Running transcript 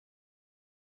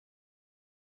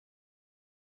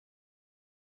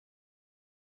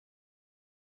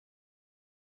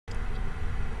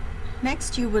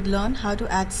Next, you would learn how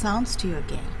to add sounds to your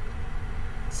game.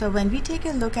 So when we take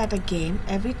a look at a game,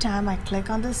 every time I click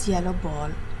on this yellow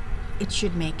ball, it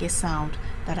should make a sound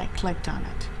that I clicked on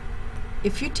it.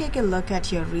 If you take a look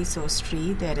at your resource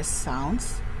tree, there is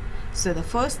sounds. So the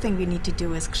first thing we need to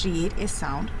do is create a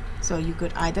sound. So you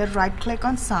could either right click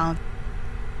on sound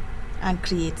and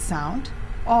create sound,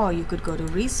 or you could go to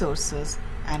resources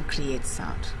and create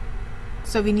sound.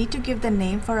 So we need to give the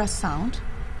name for a sound.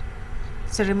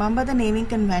 So remember the naming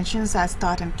conventions as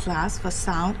taught in class. For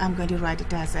sound, I'm going to write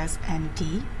it as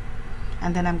SND,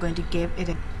 and then I'm going to give it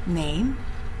a name.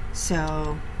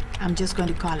 So I'm just going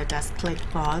to call it as click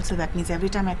ball. So that means every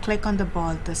time I click on the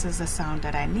ball, this is the sound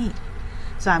that I need.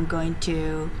 So I'm going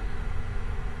to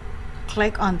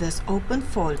click on this open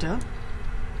folder,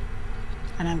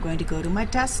 and I'm going to go to my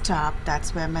desktop.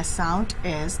 That's where my sound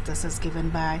is. This is given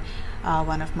by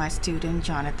one of my students,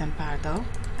 Jonathan Pardo.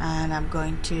 And I'm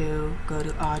going to go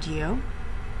to audio,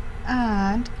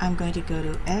 and I'm going to go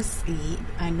to SE.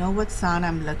 I know what sound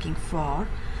I'm looking for,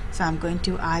 so I'm going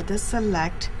to either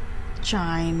select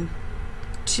chime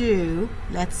 2,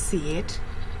 let's see it,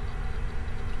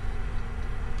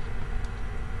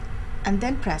 and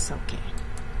then press OK.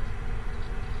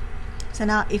 So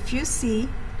now if you see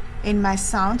in my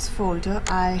sounds folder,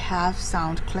 I have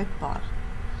sound click ball.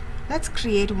 Let's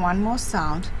create one more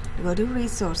sound. Go to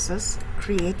resources,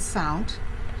 create sound,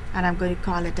 and I'm going to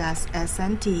call it as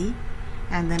SNT,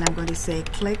 and then I'm going to say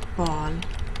click ball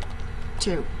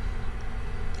 2.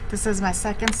 This is my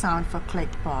second sound for click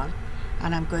ball,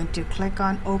 and I'm going to click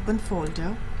on open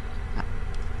folder,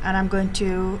 and I'm going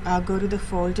to go to the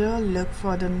folder, look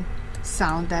for the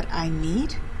sound that I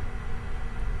need,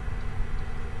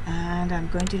 and I'm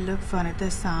going to look for another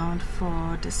sound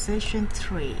for decision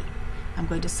 3. I'm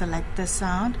going to select the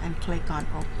sound and click on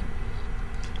open,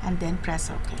 and then press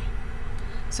OK.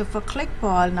 So for click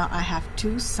ball, now I have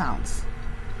 2 sounds.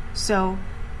 So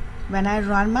when I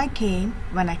run my game,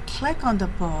 when I click on the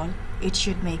ball, it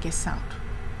should make a sound.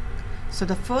 So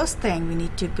the first thing, we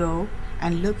need to go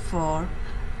and look for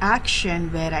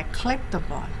action where I click the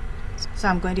ball. So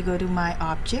I'm going to go to my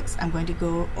objects. I'm going to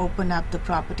go open up the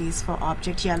properties for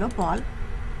object yellow ball.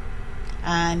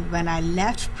 And when I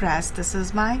left press, this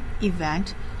is my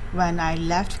event. When I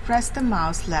left press the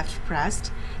mouse, left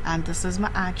pressed, and this is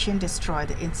my action, destroy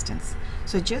the instance.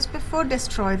 So just before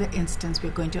destroy the instance,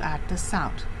 we're going to add the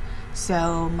sound.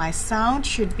 So my sound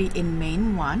should be in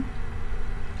main 1,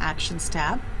 actions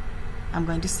tab. I'm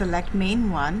going to select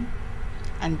main 1,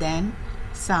 and then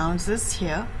sounds is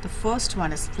here. The first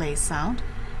one is play sound.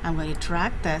 I'm going to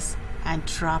drag this and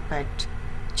drop it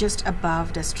just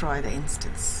above destroy the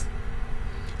instance.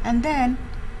 And then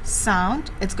sound,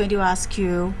 it's going to ask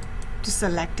you to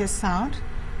select a sound.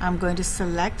 I'm going to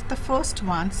select the first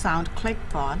one, sound click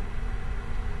ball,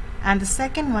 and the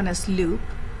second one is loop.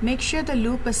 Make sure the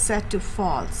loop is set to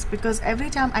false, because every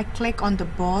time I click on the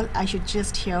ball, I should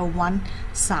just hear one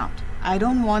sound. I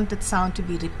don't want that sound to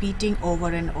be repeating over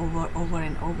and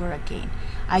over again.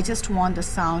 I just want the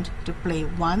sound to play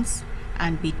once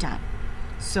and be done.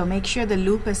 So make sure the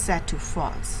loop is set to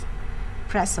false.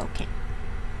 Press OK.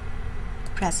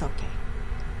 Press OK.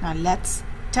 Now let's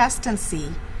test and see.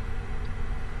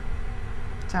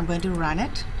 So I'm going to run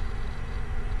it.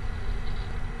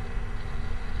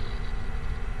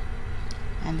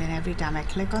 And then every time I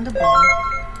click on the ball,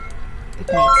 it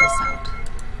makes a sound.